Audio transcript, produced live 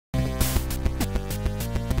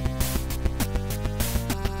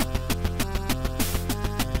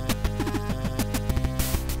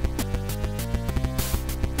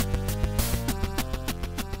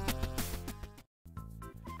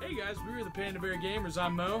the Panda Bear Gamers.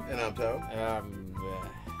 I'm Mo. And I'm Toe.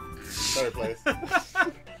 Third place.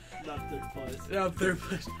 Not third place. No, third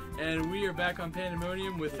place. And we are back on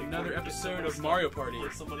Pandamonium with another episode of Mario Party.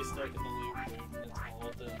 Get somebody stuck in the loop, dude. That's all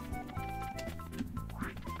of them.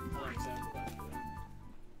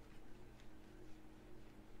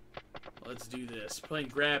 Let's do this. Playing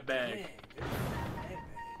grab bag.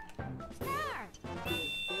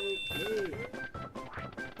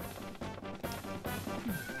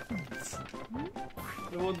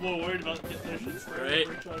 Everyone's more worried about getting their shit stolen. Right.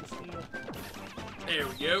 We're trying to steal. There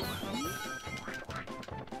we go.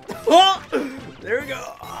 Oh! There we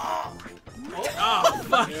go. Oh, Oh,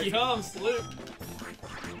 fuck Here it you. comes, Luke.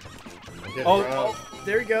 oh,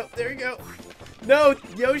 there we go. There we go. No,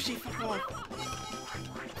 Yoshi.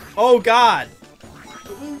 Oh, God.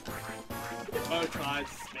 Oh, tried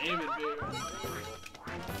spamming me.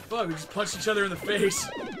 Fuck, we just punched each other in the face.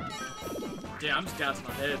 Damn, I'm just bouncing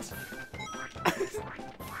my heads.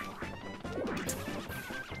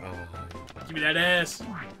 Give me that ass.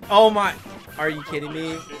 Oh, my. Are you kidding me?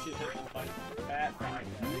 Yoshi's hitting like fat guys.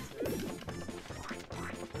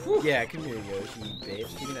 Yeah, come here, Yoshi,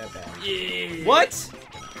 bitch. Give me that back. Yeah. What?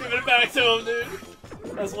 Give it back to him, dude.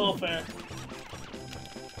 That's welfare.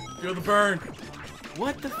 Feel the burn.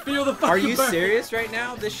 What the? Feel the fucking Are you burn. serious right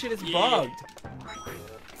now? This shit is Yeah. bugged.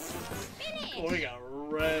 Oh, we got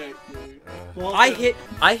wrecked, dude. Well, I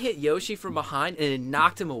hit Yoshi from behind and it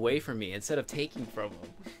knocked him away from me instead of taking from him.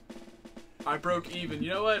 I broke even. You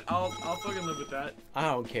know what? I'll fucking live with that. I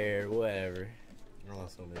don't care. Whatever. I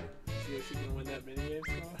lost so many. Is Yoshi gonna win that minigame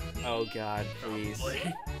score? Oh God, please.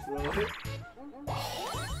 Probably. Really?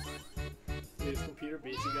 If his computer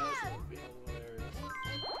beats you guys, that would be hilarious.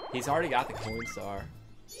 He's already got the coin star.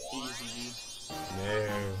 Easy. No.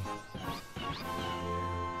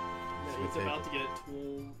 Yeah, he's about to get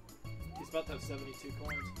 12. He's about to have 72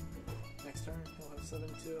 coins. Next turn, he'll have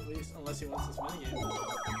 72 at least, unless he wants this minigame.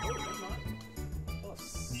 Oh, plus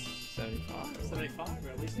 75. 75, or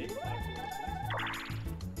at least 85.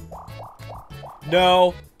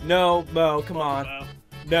 No, no, Mo, come Fuck on. Mo.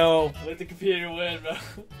 No, Let the computer win, Mo.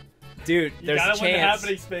 dude, You there's a gotta win the chance.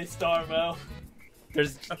 happening space star, Mo.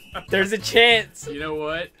 There's a chance. You know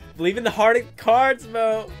what? Believe in the heart of cards,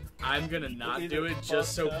 Mo. I'm gonna not Either do it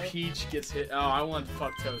just so fuck toe. Peach gets hit. Oh, I want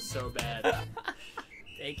fuck toe so bad.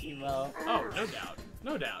 Thank you, Mo. Oh, no doubt.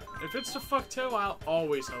 No doubt. If it's to fuck toe, I'll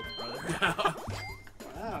always help a brother out.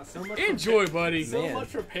 Wow, so much Enjoy, buddy. So Man. much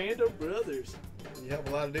for Panda Brothers. You help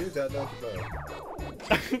a lot of dudes out, don't you, bro?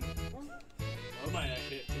 I might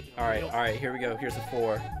actually have taken a All real- right, here we go. Here's a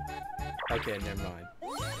 4. Okay, never mind.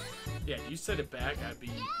 Yeah, you said it back, I'd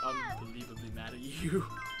be unbelievably mad at you.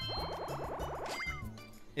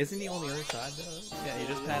 Isn't he on the other side though? Yeah, he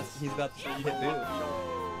just passed. He's about to hit Boo.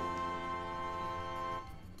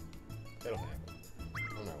 That'll happen.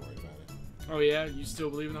 I'm not worried about it. Oh yeah, you still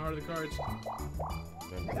believe in the heart of the cards?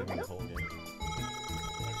 I'm taking the whole game.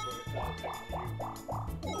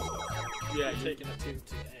 Yeah, You're taking a 2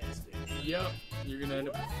 to the ass, dude. Yep. You're gonna end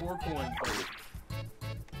up with 4 coins, buddy.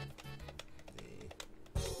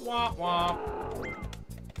 Womp womp. You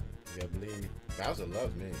gotta believe. Bowser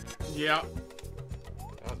loves me. Yep. Bowser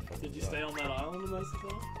fucking Did you loves stay on that island the most of the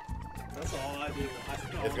time? That's all I do. I stay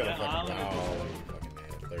It's on gonna that fucking. island. Oh, you fucking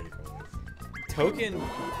man. 30 coins. Token,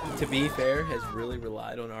 to be fair, has really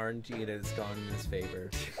relied on RNG and it's gone in his favor.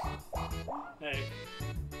 Hey.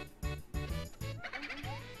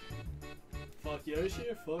 Fuck Yoshi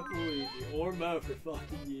or fuck Luigi or Mo for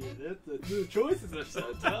fucking you. The choices are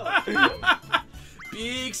so tough.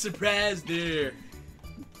 Big surprise there.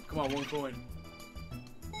 Come on, 1 coin.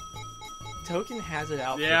 Token has it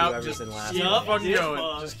out for Yeah, whoever's just in last keep Yeah, place. fucking this going.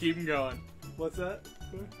 one. Just keep 'em going. What's that?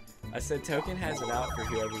 I said Token has it out for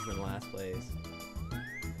whoever's in last place.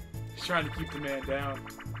 He's trying to keep the man down.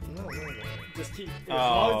 No. Just keep. As Oh,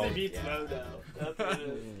 long as he beats yeah. Mo down. That's what it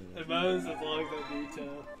is. And Mo's as long as I beat him.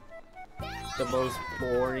 The most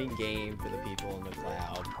boring game for the people in the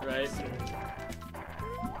cloud. Right?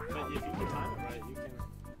 But if you can time it right, you can.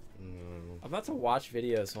 I'm about to watch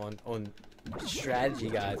videos on strategy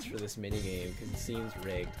guides for this minigame because it seems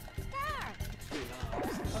rigged. It's pretty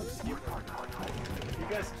nice. I'll just skip it. If you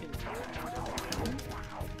guys can.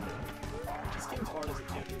 This game's hard as a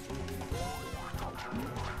kid.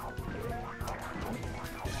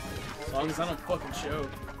 As long as I don't fucking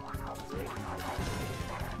choke.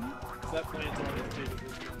 That plant's already big.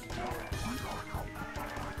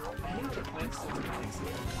 Man, the plant's such a big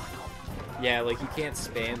thing. Yeah, like you can't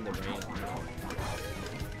spam the ramp.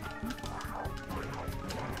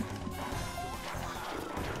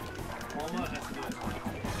 Walmart has to do it.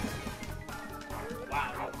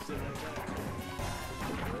 Wow, that was so much better.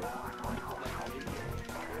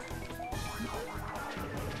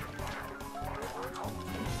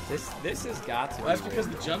 This has got to. Well, that's because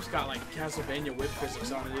the jump's got like Castlevania whip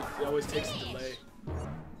physics on it. It always takes a delay.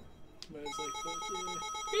 But it's like,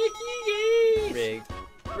 Rigged.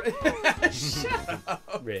 Shut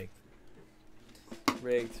up. Rigged.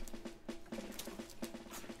 Rigged.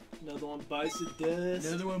 another one bites the dust.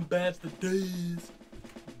 Another one bats the dust.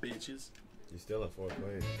 Bitches. You're still in 4th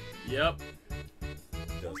place. Yep.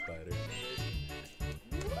 Dust spider.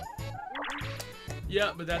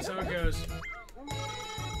 Yep, but that's how it goes.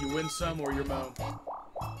 You win some or you're mown.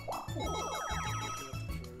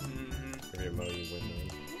 If you're Mo, you win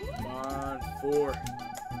those. Come on, 4.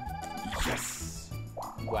 Yes.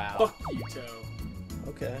 Wow. Fuck you, Toe.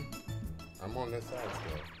 Okay. I'm on this side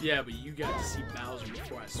still. Yeah, but you got to see Bowser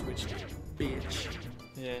before I switched to bitch.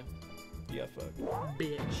 Yeah. Yeah, fuck.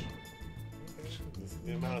 Bitch. This is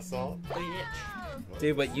the amount of salt. Bitch.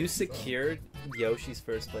 Dude, but you secured Yoshi's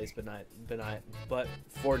first place, but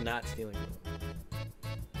for not stealing it.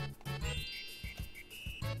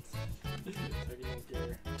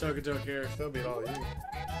 Toka don't care. Still beat all you.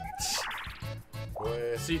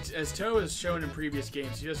 Boy. See, as Toe has shown in previous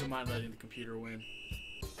games, he doesn't mind letting the computer win.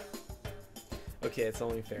 Okay, it's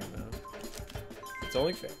only fair, man. It's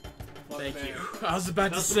only fair. Thank fair. you. I was about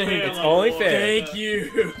to That's say fair, it's like, only boy. fair. Thank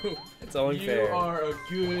you. It's only You fair. are a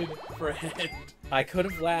good friend. I could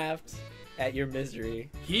have laughed at your misery.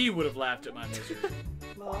 He would have laughed at my misery.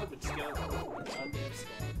 No, I would just go for a goddamn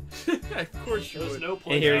spot. Of course you There's would. no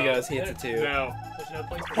place. And here he no. goes. He hits a 2. No. There's no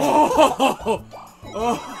place for Oh,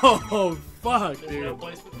 oh, fuck, There's no dude.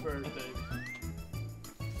 place for third thing.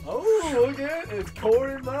 Oh, look at it. It's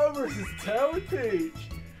Corey Mo versus Tower Peach.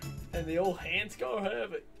 And the old hands go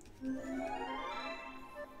have it.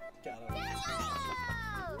 Got him.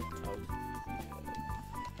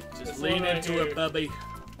 Just This lean one right into here. it, bubby.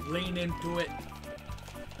 Lean into it.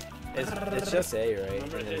 It's just A, right?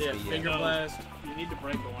 Remember, And then it's Yeah, B, finger No. blast. You need to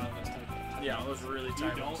break the one of those tokens. Yeah, those really If you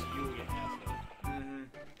tight don't, ones. you will get half of it. Mm-hmm.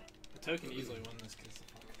 The token easily won this because it's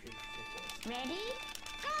ridiculous. Ready?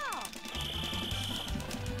 Go!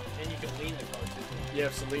 And you can lean the card too. Yeah,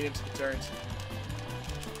 so lean into the turns.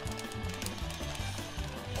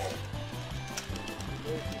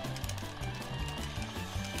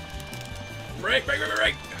 Break, break, break,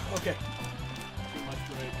 break. Okay. Too much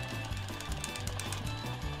break.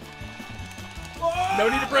 No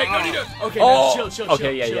need to break, no need to. Okay, Oh! now chill, chill, chill.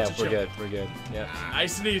 Okay, yeah, chill, yeah, chill, we're chill. good, we're good. Yeah.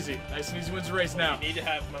 Nice and easy. Nice and easy wins the race now. You need to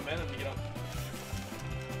have momentum to get up.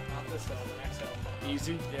 Not this hill, the next hill.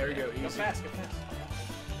 Easy. There we go, Go easy. fast, go fast.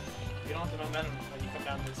 You don't have the momentum when you come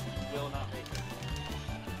down this. You will not make it.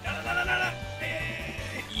 No, no, no, no, no, no.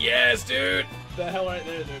 Yes, dude. The hell right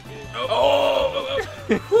there, dude. Oh.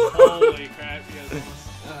 Holy crap, you guys almost.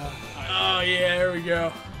 Oh, yeah, there we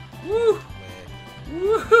go. Woo.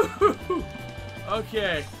 Man. Woo.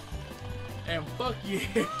 Okay. And fuck you.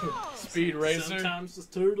 Speed Racer. Sometimes the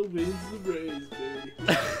turtle wins the race, baby.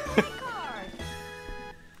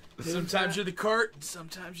 Sometimes you're the cart,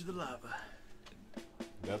 sometimes you're the lava.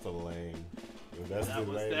 That's a lame. That's That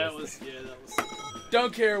the was, lame. that was.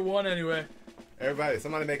 Don't care, one anyway. Everybody,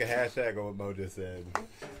 somebody make a hashtag on what Mo just said.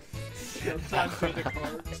 Sometimes you're the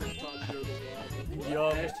cart, sometimes you're the lava.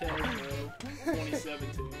 Yup. Hashtag bro,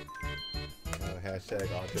 2017. Hashtag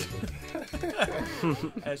autism.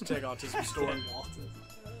 Hashtag autism storm. Hashtag autism.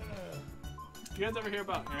 You guys ever hear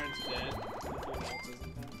about Aaron's dad? Autism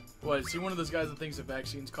thing? What, is he one of those guys that thinks that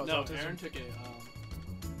vaccines cause No, autism? Aaron took a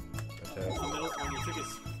Okay. when he took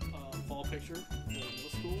his fall picture in middle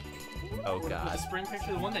school. Oh, Or God. the spring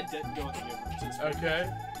picture, the one that didn't go in the paper. Just Okay.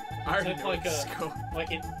 I already took know like where this is a going.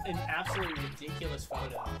 like an absolutely ridiculous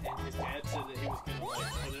photo, and his dad said that he was gonna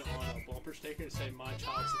like put it on a bumper sticker to say "My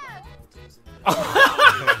child survived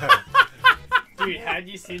autism." Dude, had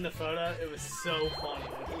you seen the photo? It was so funny.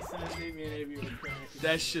 Like, he sent it to me, and Abby was crying.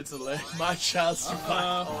 That shit's hilarious. My child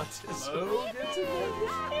survived autism. Oh, gets it.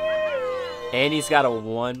 And he's got a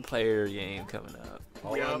 1-player game coming up.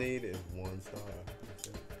 All Yup. I need is 1 star. That's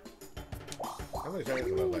it. How many trains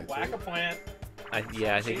do I like? Whack a 2? plant.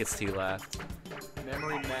 Yeah, I think it's 2 left.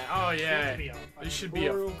 Memory map. Oh, yeah. This should be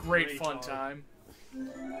a great fun time.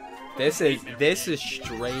 This is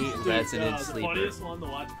straight Resident The Sleeper. funniest one to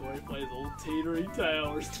watch Corey play is old Teetering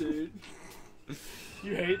Towers, dude.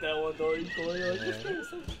 You hate that one, don't you, Corey? You're like, this game is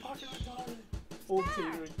so fucking retarded. Old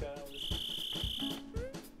Teetering Towers.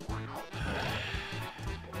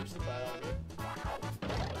 There's the battle.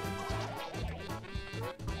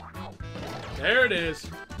 There it is.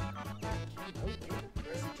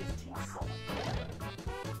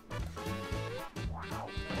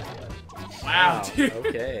 Wow, dude.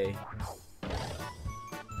 Okay.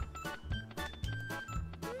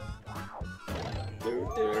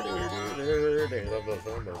 birthday. You love those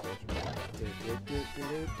rainbows,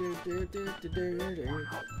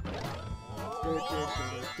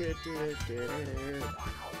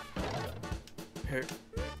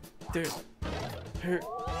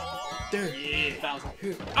 Yeah.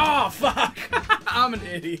 Oh, fuck! I'm an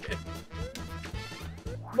idiot.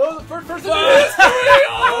 No, the first person.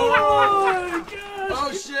 Oh my gosh!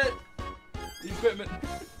 Oh shit! The equipment.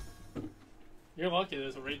 You're lucky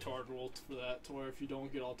there's a retard rule for that, to where if you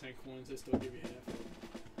don't get all 10 coins, they still give you half.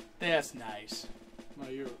 That's nice. No,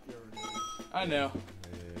 you're an idiot. I know.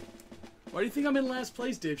 Why do you think I'm in last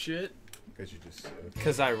place, dipshit? Because you just.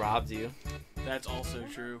 Because I robbed you. That's also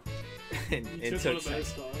true. and You took one of those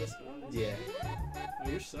stars. Yeah. Oh,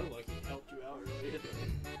 you're so lucky. He helped you out earlier.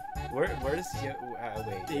 Where's Yo?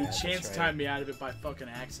 Wait. They chance timed me out of it by fucking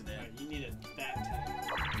accident. You needed that time.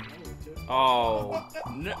 Oh.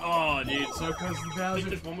 No, oh, dude, so close to the I think Bowser.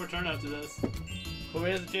 there's one more turn after this. Who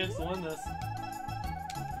has a chance to win this?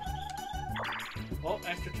 Oh,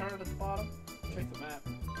 extra turn at the bottom. Check the map.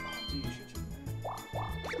 You should check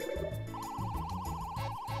the map.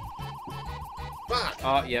 Fuck!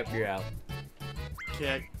 Oh, yep, you're out.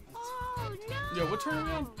 Kick. Oh no! Yo, what turn are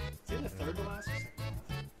we on? Is it the third to last or second to last?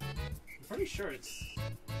 I'm pretty sure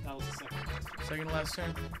that was the second to last. Second to last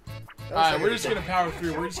turn. That was Alright, second we're to just gonna power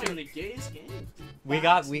through. We're We're just just gonna. the gayest game. We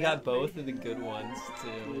got both of the good ones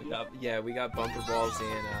too. We got bumper balls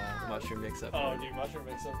and mushroom mix up. Oh, dude, mushroom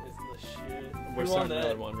mix-up is the shit. We're Who won starting that?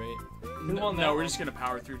 another one, right? Who won that No, we're one? just gonna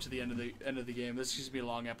power through to the end of the game. This is just gonna be a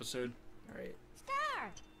long episode. All right.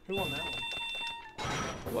 Star! Who won that one?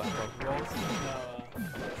 What bumper balls? No,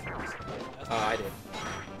 that's Oh, I did.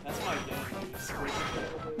 That's my game, dude. Squeaky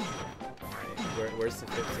Pickle. Alright, where's the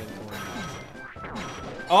 15 coin? Got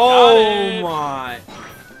Oh it. my!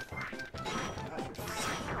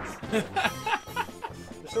 There's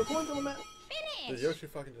no coins on the map. Did Finish! Yoshi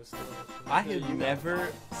fucking just. I have never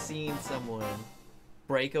seen someone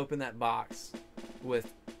break open that box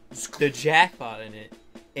with the jackpot in it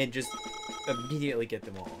and just immediately get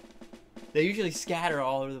them all. They usually scatter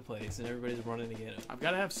all over the place and everybody's running to get them. I've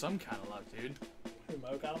gotta have some kind of luck, dude. Who,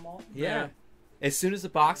 Mo got them all? Yeah. As soon as the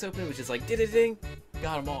box opened, it was just like, ding,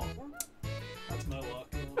 got them all. That's Mo luck.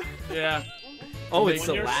 You know? Yeah. Oh, When it's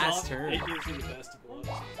the you're last soft, turn. It gives you the best of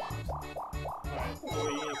luck. Alright, or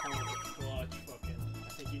you need to come with a clutch fucking. I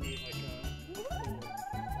think you need like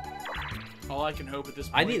a. All I can hope at this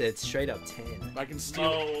point. I need a straight up 10. If I can steal.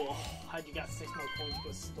 Oh, how'd you got 6 more coins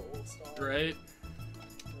because stole star? Right.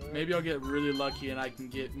 Maybe I'll get really lucky and I can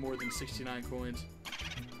get more than 69 coins.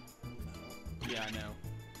 Yeah, I know.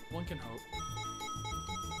 One can hope.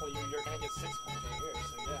 Well, you're gonna get 6 coins right here,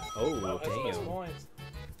 so yeah. Oh, Mo has the most damn. coins.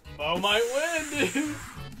 Mo might win, dude.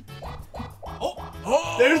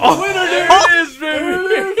 Oh! There's the Oh, winner, there dude. it is,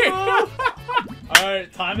 baby! Alright,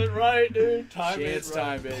 time it right, dude. Time Chance it right.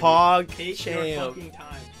 time, baby. Hog Take your champ. fucking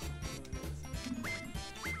time.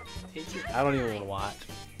 Take your I don't even want to watch.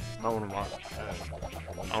 I don't want to watch.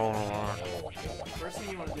 I don't want to watch. First thing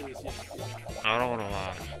you want to do is I don't want to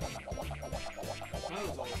watch.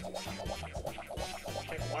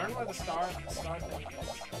 Okay, learn where the star thing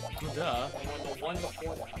is. Duh. And when the one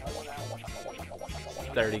before that, learn where that one is.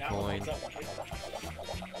 30 That one coins. comes up.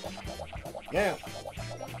 Yeah.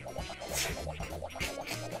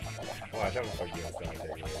 Watch, I'm fucking gonna start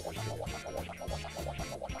taking it.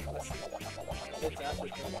 It's after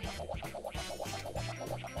 30.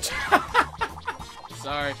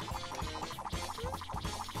 Sorry.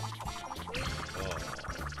 Oh.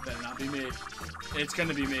 Better not be me. It's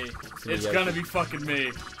gonna be me. me, It's Yoshi. gonna be fucking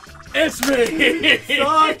me. It's me!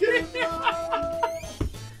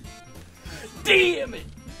 Damn it!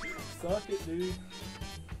 Suck it, dude.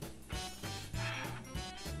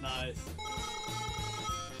 Nice.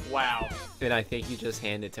 Wow. And I think you just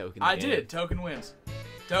handed Token. I the game. did. Token wins.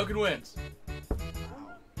 Token wins.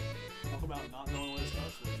 Talk about not knowing where the star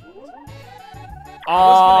switch was. I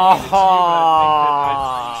was gonna hand it to you, but I think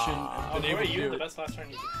that I shouldn't have been Where able are to you? do The it. best last turn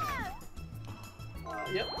you can have.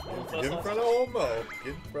 Yep. Get in front of old Mo.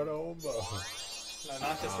 Get in front of old Mo. No,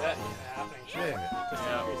 not just that. It's happening. Damn it. Just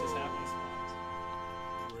Yeah. increases happening spots.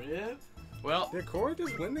 Rip. Well, Did Corey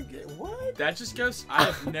just win the game? What? that just goes. I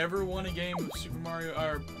have never won a game of Super Mario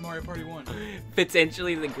or Mario Party 1.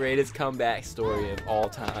 Potentially the greatest comeback story of all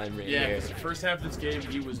time, right Yeah, here. because the first half of this game,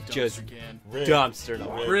 he was dumpster Just- can. Rigged. Dumpster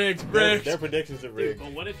no. Rigged, Their, rigged. their predictions are Dude, rigged.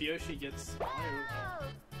 but what if Yoshi gets Mario,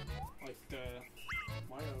 like the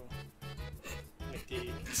Mario, like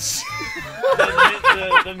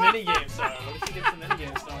the mini game star? What if he gets the mini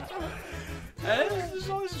game star? There's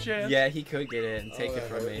always a chance. Yeah, he could get it and take it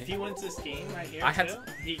from If me. he wins this game right here, I had too,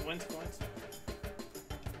 he wins coins.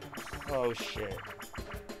 Oh shit.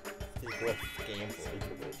 He's left Scample.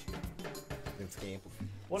 And Scample.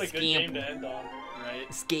 What a good game to end on. Right?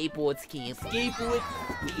 Skateboard scamper.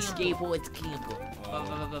 Skateboard scamper.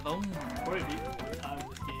 Corey beat the time of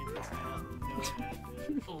this game just now. No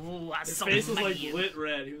man did. Oh, His face was like lit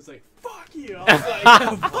red. He was like, "Fuck you!" I was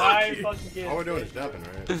like, "I fucking get." All we're doing is jumping,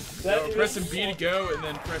 right? So pressing B to go and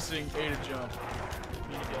then pressing A to jump.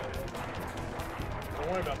 B to go.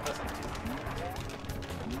 Don't worry about pressing 2.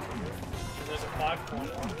 There's a 5 coin.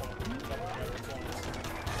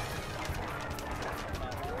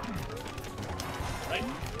 Right.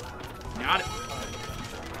 Got it.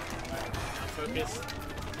 Focus.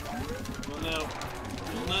 We'll know.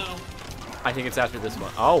 We'll know. I think it's after this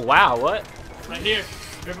one. Oh wow, what? Right here.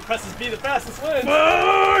 Whoever presses B the fastest wins.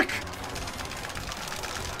 Fuck!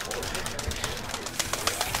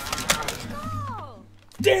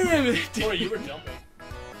 Damn it! Corey, you were jumping.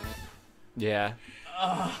 Yeah,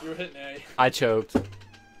 You were hitting A. I choked.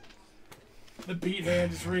 The beat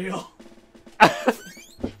hand is real. Here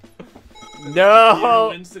No.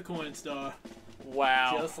 wins the coin star.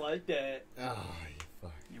 Wow. Just like that. Oh, you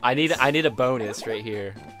fuck. I need a bonus right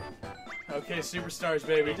here. Okay, superstars,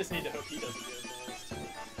 We baby. just need to hope he doesn't get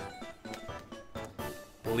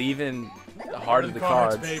it. Leaving the heart of the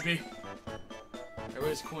cards, cards. baby.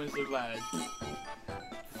 Everybody's coins look loud. I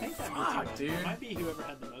think that means Fuck, dude. It might be whoever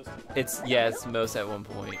had the most. It's most at one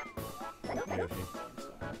point. Yoshi.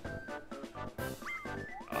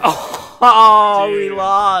 Oh, we Dude,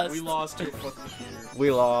 lost. We lost to a fucking computer.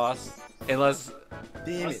 We lost. Unless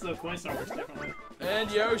Damn Unless it. the coin star works differently. And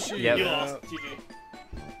Yoshi. Yep. You lost. GG.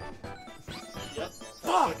 Yep.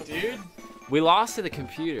 Fuck, dude. we lost to the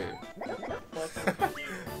computer.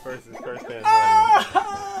 First man.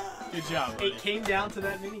 Good job, buddy. It came down to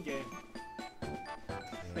that minigame.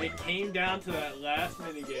 It came down to that last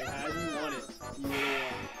minigame. Had you won it, you would have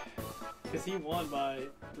won. Because he won by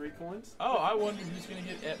 3 coins. Oh, I wonder who's gonna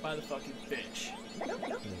get ate by the fucking fish.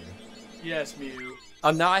 Yes, Mew.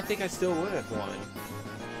 No, I think I still would have won.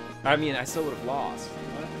 I mean, I still would have lost.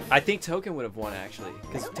 I think Token would have won actually,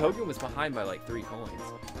 because Token was behind by like 3 coins.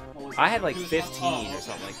 What was I it? had like He was- 15 oh, or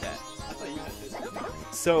something like that. I thought you had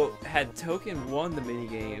 15. So had Token won the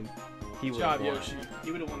minigame, he Good would have job, won. Yoshi.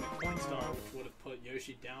 He would have won the coin star, which would have put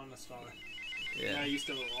Yoshi down a star. Yeah, Yeah, you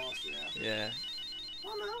still would have lost, yeah. yeah.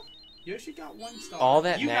 Oh no. Yoshi got 1 star. All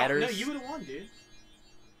that You matters- no, you would have won, dude.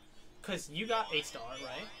 Because you got a star,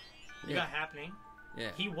 right? You Yeah. got happening. Yeah,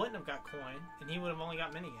 He wouldn't have got coin, and he would have only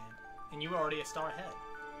got minigame. And you were already a star ahead.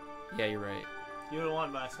 yeah, you're right. You would have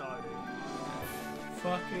won by a star, dude.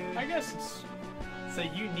 Fucking. I guess it's. So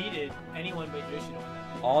you needed anyone but Yoshi to win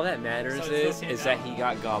that. All that matters So it's is still that came he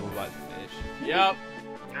got gobbled by the fish. Yep.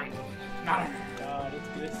 God, it's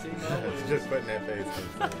good to see no It's win. just putting that face in.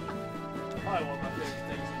 Probably one of my favorite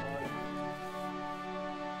things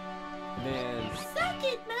Man,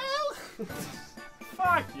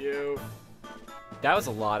 Fuck you. that was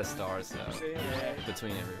a lot of stars though, in life. Yeah.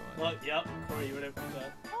 between everyone. Well, yep. Corey, you would have.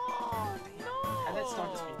 Oh no! Had that star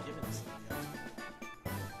just been given to somebody else?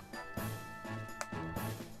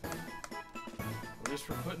 Just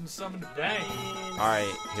for putting some in the bank. All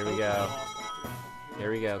right, here we go.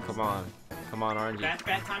 Here we go. Come on, RNG. Bad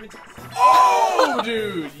time. Oh,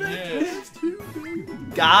 dude. Yes.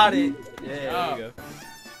 Got it. Yeah, there Oh. we go.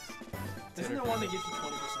 Isn't there one that gives you 20%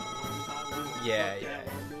 more time? Yeah, Fuck yeah. that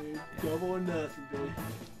one, dude. Double or nothing, dude.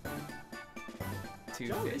 Did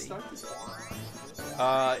y'all 250. restart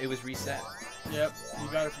this? It was reset. Yep.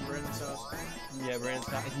 You got it from Brandon's house. Yeah, Brandon's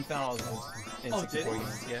found, he found all his ones in Oh, 64 did he?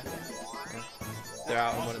 games. Yeah. They're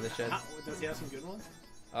out in one of the sheds. Does he have some good ones?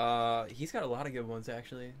 He's got a lot of good ones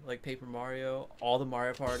actually, like Paper Mario, all the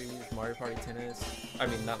Mario Parties, Mario Party Tennis. I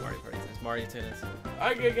mean, not Mario Party Tennis, Mario Tennis.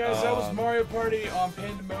 Okay, guys, that was Um, Mario Party on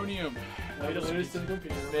Pandemonium. Way to lose to the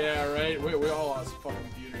computer. Yeah, right. We all lost the fucking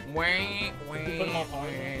computer. Wah, Put him on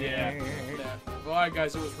hard. Yeah. Yeah. Well, alright,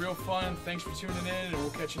 guys, it was real fun. Thanks for tuning in, and we'll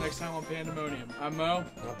catch you next time on Pandemonium. I'm Mo.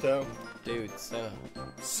 Otto. Dude, so.